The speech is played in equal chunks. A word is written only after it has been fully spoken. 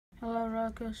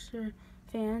roller coaster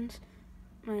fans.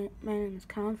 My name is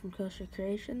Colin from Coaster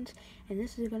Creations, and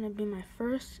this is going to be my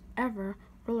first ever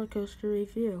roller coaster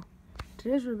review.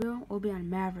 Today's review will be on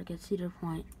Maverick at Cedar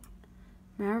Point.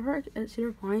 Maverick at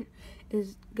Cedar Point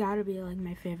is gotta be like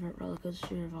my favorite roller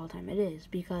coaster of all time. It is,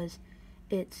 because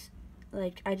it's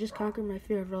like I just conquered my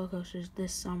fear of roller coasters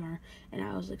this summer, and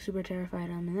I was like super terrified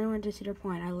of them. And then I went to Cedar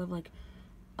Point. I live like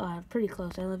pretty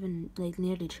close. I live in like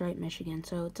near Detroit, Michigan,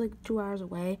 so it's like 2 hours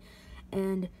away.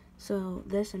 And so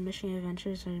this and Michigan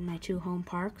Adventures are my two home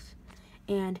parks,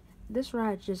 and this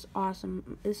ride's just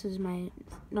awesome. This is my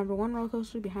number one roller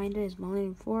coaster. Behind it is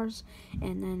Millennium Force,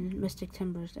 and then Mystic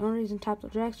Timbers. The only reason Top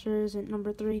Thrill Dragster isn't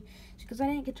number 3 is because I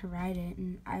didn't get to ride it,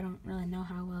 and I don't really know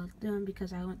how well it's doing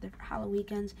because I went there for Halloween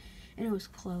weekends and it was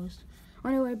closed.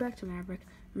 Anyway, back to Maverick.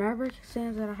 Maverick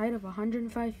stands at a height of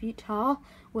 105 feet tall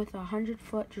with a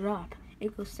 100-foot drop.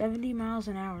 It goes 70 miles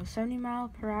an hour. The 70 mile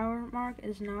per hour mark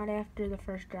is not after the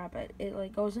first drop. It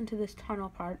like goes into this tunnel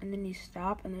part, and then you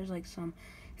stop, and there's like some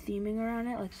theming around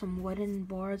it, like some wooden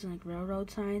boards and like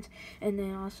railroad signs, and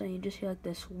then also you just hear like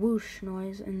this whoosh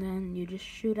noise, and then you just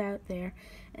shoot out there,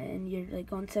 and you're like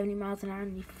going 70 miles an hour,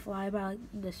 and you fly by like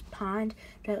this pond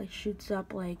that like shoots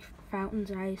up like fountains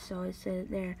and ice. So it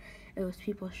said there it was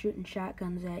people shooting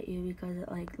shotguns at you because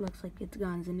it like looks like it's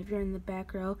guns, and if you're in the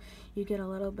back row you get a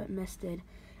little bit misted.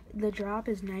 The drop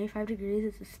is 95 degrees.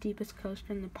 It's the steepest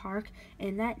coaster in the park,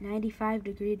 and that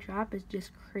 95-degree drop is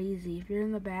just crazy. If you're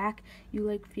in the back, you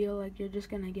like feel like you're just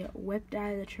gonna get whipped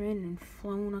out of the train and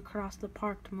flown across the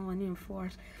park to Millennium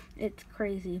Force. It's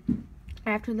crazy.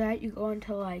 After that, you go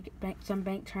into like some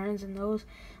bank turns, and those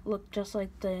look just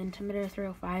like the Intimidator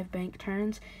 305 bank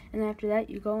turns. And after that,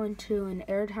 you go into an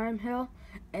airtime hill,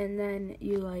 and then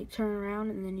you like turn around,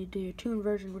 and then you do your tune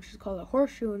version, which is called a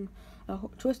horseshoe and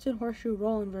twisted horseshoe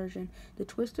roll inversion. The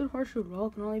twisted horseshoe roll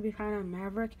can only be found on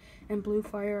Maverick and Blue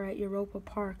Fire at Europa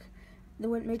Park.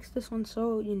 What makes this one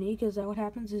so unique is that what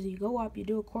happens is you go up, you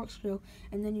do a corkscrew,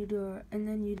 and then you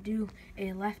do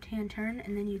a left-hand turn,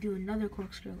 and then you do another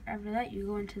corkscrew. After that, you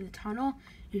go into the tunnel,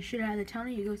 you shoot out of the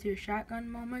tunnel, you go through a shotgun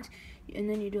moment, and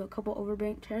then you do a couple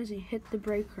overbank turns, and you hit the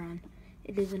brake run.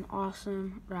 It is an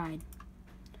awesome ride.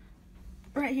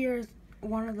 Right here is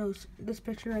one of those. This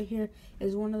picture right here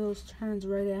is one of those turns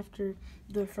right after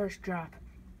the first drop.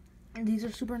 And these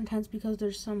are super intense because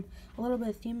there's a little bit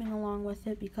of theming along with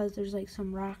it, because there's like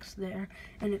some rocks there,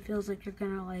 and it feels like you're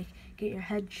gonna like get your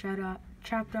head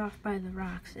chopped off by the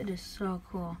rocks. It is so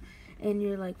cool, and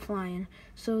you're like flying.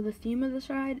 So the theme of this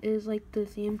ride is like the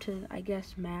theme to, I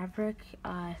guess, Maverick,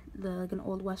 like an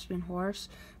old western horse.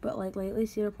 But like lately,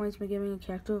 Cedar Point's been giving a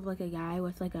character of like a guy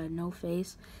with like a no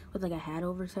face, with like a hat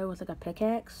over his head with like a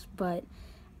pickaxe. But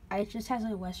it just has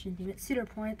like a western theme. It's Cedar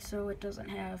Point, so it doesn't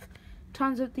have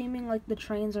tons of theming. Like the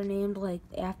trains are named like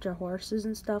after horses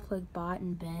and stuff, like Bot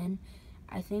and Ben.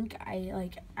 I think I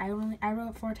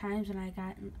rode 4 times, and I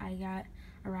got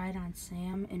a ride on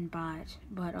Sam and Bot,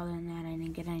 but other than that I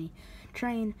didn't get any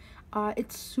train.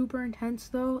 It's super intense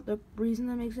though. The reason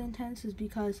that makes it intense is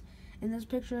because in this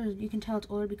picture you can tell it's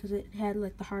older because it had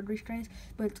like the hard restraints,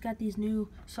 but it's got these new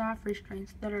soft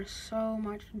restraints that are so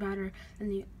much better than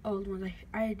the old ones.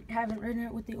 I haven't ridden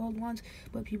it with the old ones,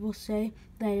 but people say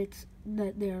that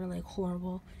they're like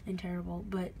horrible and terrible.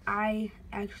 But I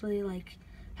actually like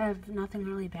have nothing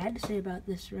really bad to say about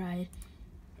this ride.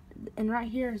 And right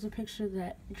here is a picture of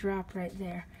that drop right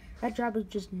there. That drop is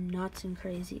just nuts and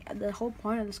crazy. The whole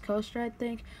point of this coaster, I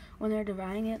think, when they're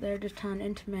dividing it, they're just telling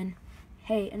Intamin,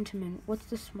 hey Intamin, what's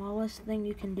the smallest thing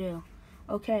you can do?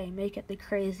 Okay, make it the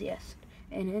craziest.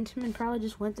 And Intamin probably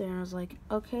just went there and was like,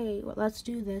 okay, well, let's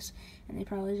do this. And they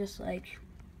probably just like,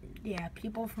 yeah,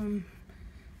 people from,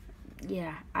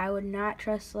 yeah, I would not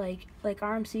trust like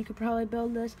RMC could probably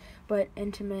build this, but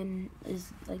Intamin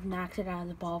is like knocked it out of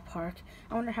the ballpark.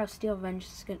 I wonder how Steel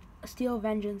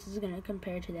Vengeance is gonna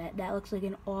compare to that. That looks like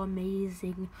an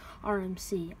amazing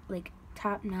RMC, like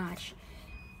top notch.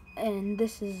 And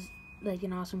this is like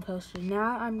an awesome coaster.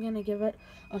 Now I'm gonna give it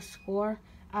a score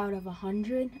out of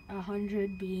 100.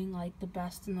 100 being like the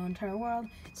best in the entire world,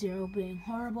 0 being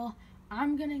horrible.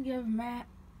 I'm gonna give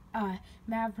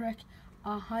Maverick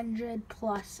 100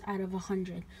 plus out of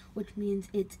 100, which means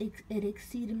it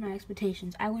exceeded my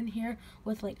expectations. I went here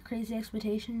with like crazy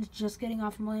expectations, just getting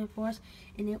off Millennium Force,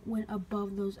 and it went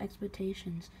above those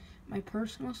expectations. My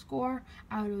personal score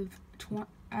out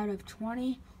of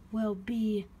 20 will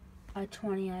be a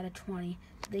 20 out of 20.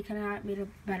 They could not made a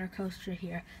better coaster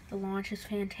here. The launch is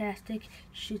fantastic.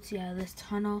 Shoots you out of this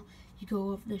tunnel. You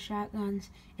go up the shotguns.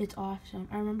 It's awesome.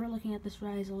 I remember looking at this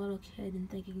ride as a little kid and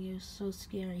thinking it was so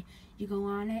scary. You go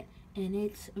on it, and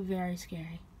it's very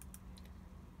scary.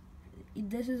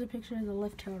 this is a picture of the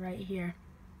lift hill right here.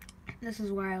 This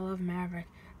is why I love Maverick.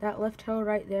 That lift hill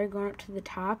right there going up to the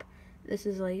top, this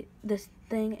is like, this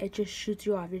thing, it just shoots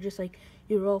you off. You're just like,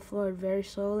 you roll forward very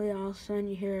slowly, all of a sudden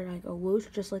you hear like a whoosh,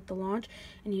 just like the launch,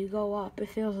 and you go up. It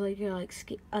feels like you're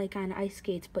like on ice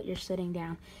skates, but you're sitting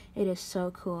down. It is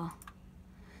so cool.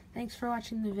 Thanks for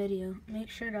watching the video. Make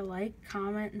sure to like,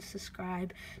 comment, and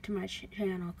subscribe to my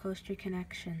channel, Coaster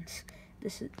Connections.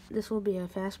 This will be a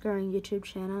fast-growing YouTube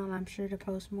channel, and I'm sure to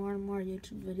post more and more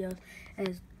YouTube videos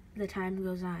as the time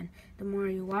goes on. The more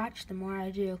you watch, the more I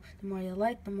do. The more you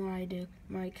like, the more I do.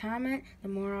 The more you comment, the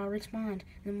more I'll respond.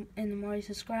 And the more you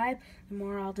subscribe, the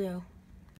more I'll do.